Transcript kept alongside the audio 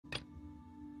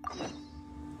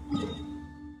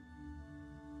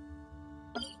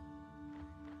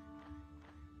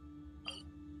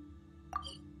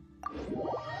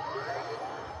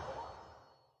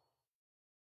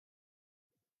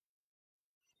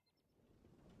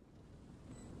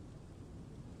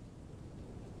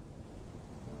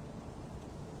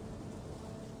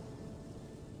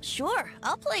Sure,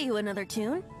 I'll play you another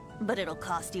tune, but it'll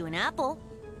cost you an apple.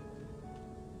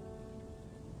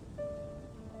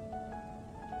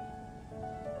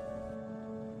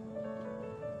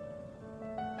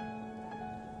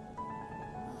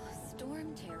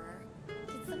 Storm Terror.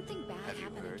 Did something bad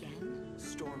happen again?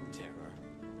 Storm Terror.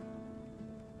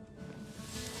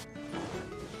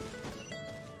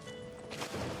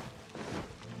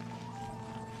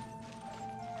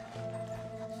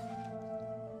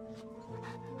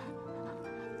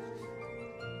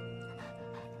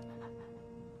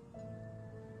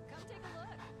 Come take a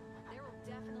look. There will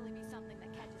definitely be something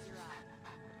that catches your eye.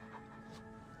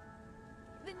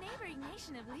 The neighboring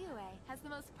nation of Liyue has the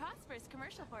most prosperous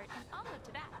commercial port in all of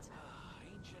Tibet.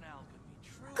 Ancient Al could be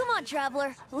true. Come on,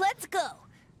 traveler, let's go!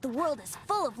 The world is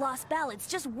full of lost ballads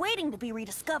just waiting to be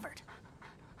rediscovered.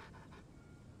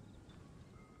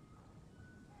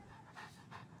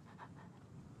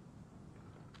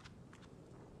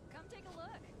 Come take a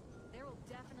look. There will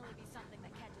definitely be something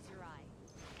that catches your eye.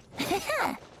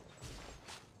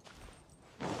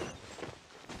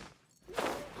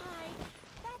 Hi,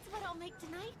 that's what I'll make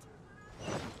tonight.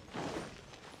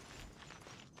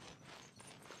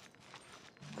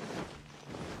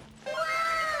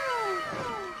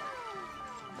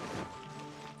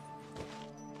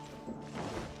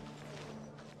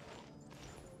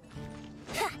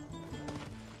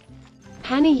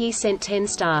 Hannah Yi sent 10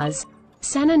 stars.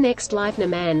 Sana next live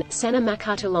Naman, Sana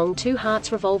Makatalong 2 hearts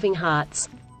revolving hearts.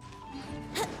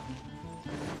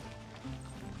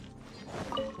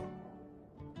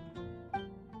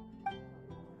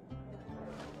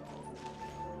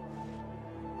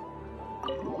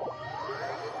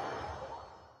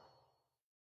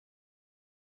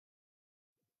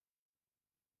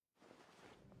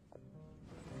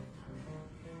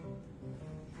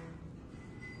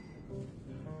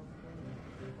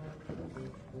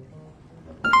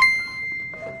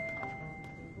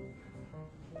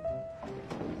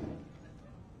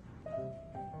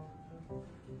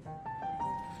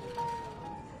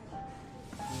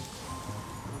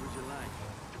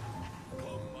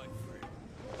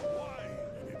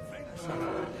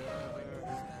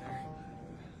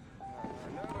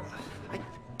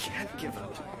 Give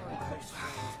up.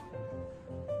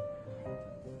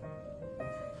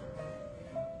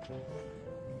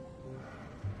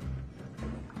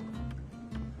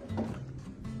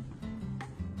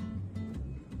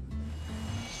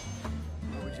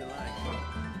 What would you like?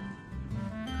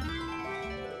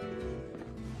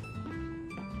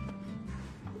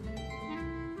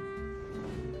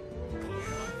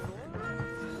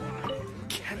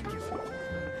 Can't give up.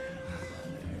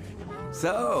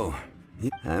 So,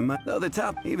 I'm at the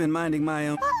top, even minding my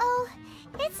own. Uh-oh.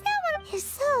 It's not what it's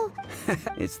so.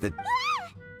 It's the...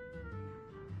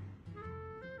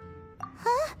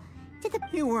 Huh? Did the...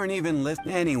 You weren't even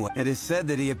listening anyway. It is said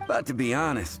that he... But to be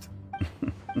honest...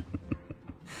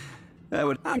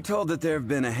 I'm told that there have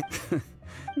been a...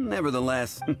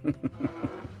 Nevertheless...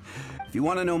 If you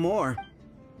want to know more...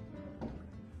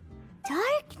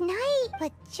 Dark night,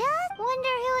 but just wonder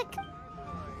who it...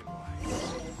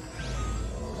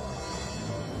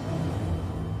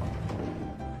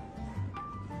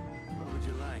 What would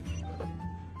you like?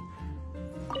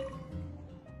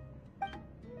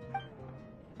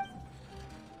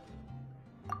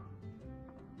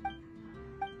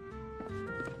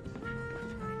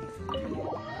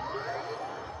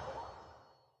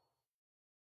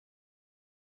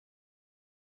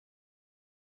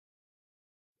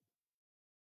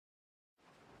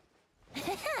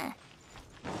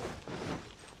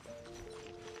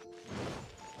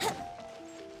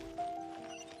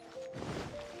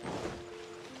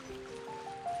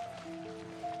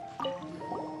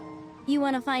 You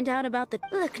want to find out about the...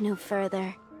 Look no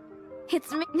further.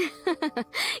 It's me.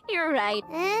 You're right.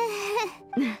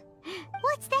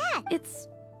 What's that? It's...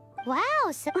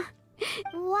 Wow, so...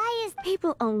 Why is...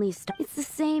 People only stop. It's the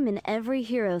same in every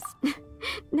hero's...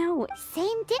 No.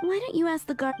 Same di... Why don't you ask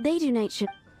the guard? They do night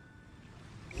shift.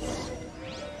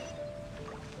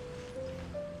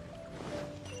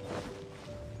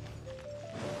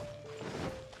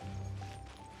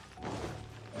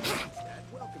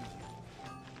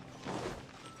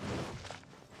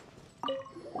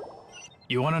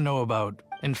 You want to know about...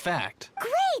 In fact...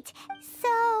 Great!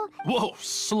 So... Whoa,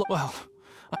 slow... Well,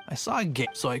 I saw a game,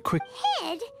 so I quick...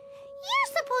 Kid, you're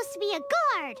supposed to be a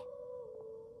guard!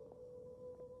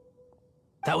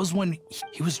 That was when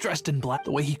he was dressed in black,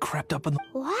 the way he crept up in the...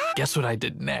 What? Guess what I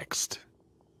did next?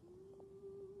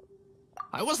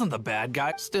 I wasn't the bad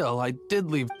guy. Still, I did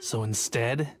leave. So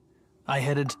instead, I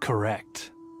headed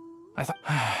correct. I thought...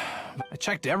 I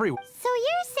checked everywhere. So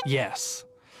you're saying... Yes.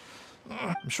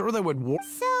 I'm sure they would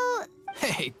So,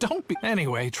 Hey, don't be.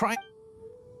 Anyway, try.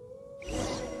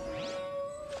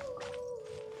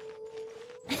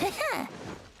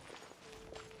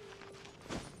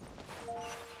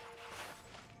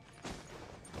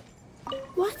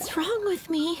 What's wrong with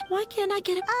me? Why can't I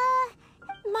get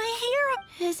a... my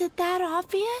hair... Is it that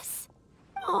obvious?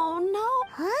 Oh,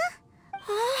 no. huh?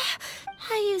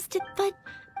 I used it, but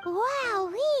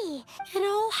Wowee! it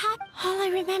all happened. All I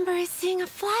remember is seeing a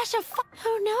flash of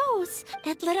who knows?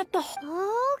 It lit up the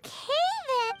whole... Okay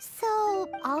then. So,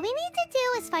 all we need to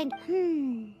do is find...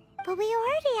 But we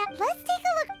already have... Let's take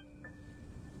a look.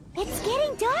 It's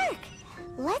getting dark.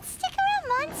 Let's stick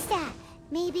around Mondstadt.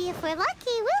 Maybe if we're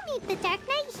lucky, we'll meet the Dark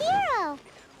Knight hero.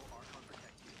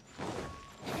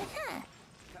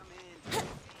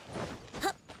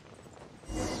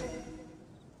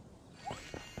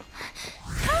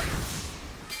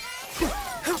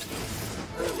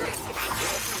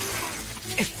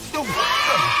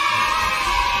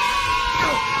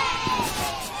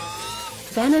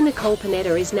 Vanna Nicole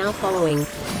Panetta is now following.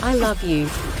 I love you.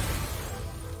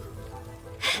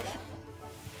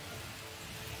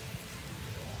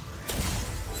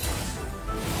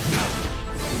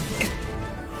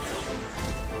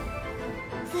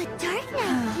 The Dark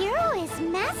Knight hero is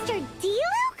Master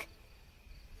Diluc?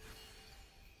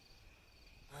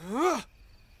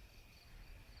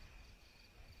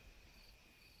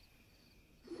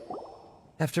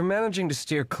 After managing to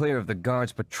steer clear of the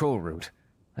guards' patrol route,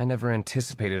 I never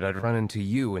anticipated I'd run into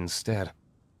you instead.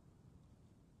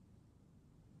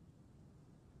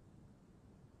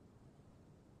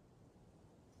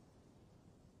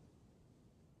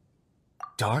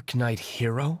 Dark Knight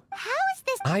hero? How is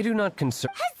this? I do not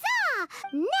concern. Huzzah!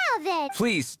 Now then!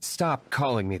 Please stop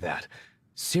calling me that.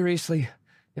 Seriously,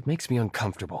 it makes me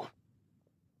uncomfortable.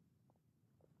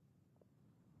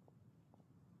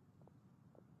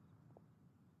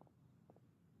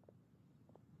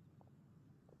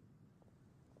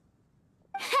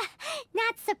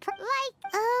 Not surprised.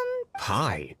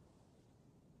 Pie?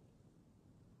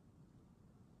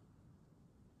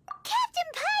 Captain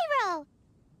Pyro!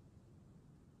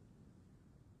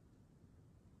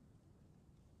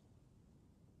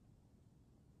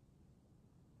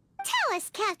 Tell us,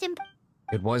 Captain.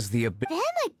 It was the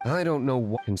I don't know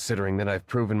what, considering that I've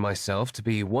proven myself to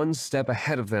be one step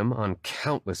ahead of them on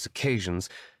countless occasions.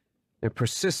 Their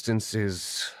persistence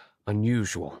is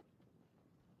unusual.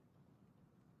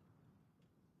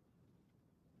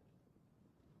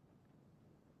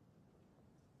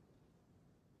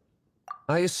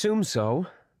 I assume so,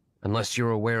 unless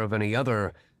you're aware of any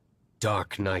other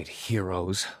Dark Knight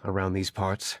heroes around these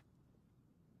parts.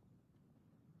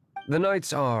 The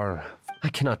Knights are... I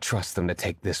cannot trust them to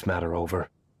take this matter over.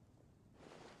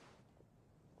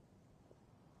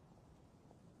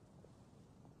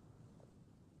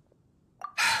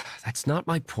 That's not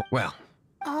my point. Well,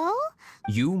 Oh?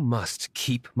 you must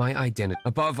keep my identity.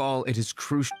 Above all, it is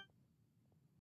crucial.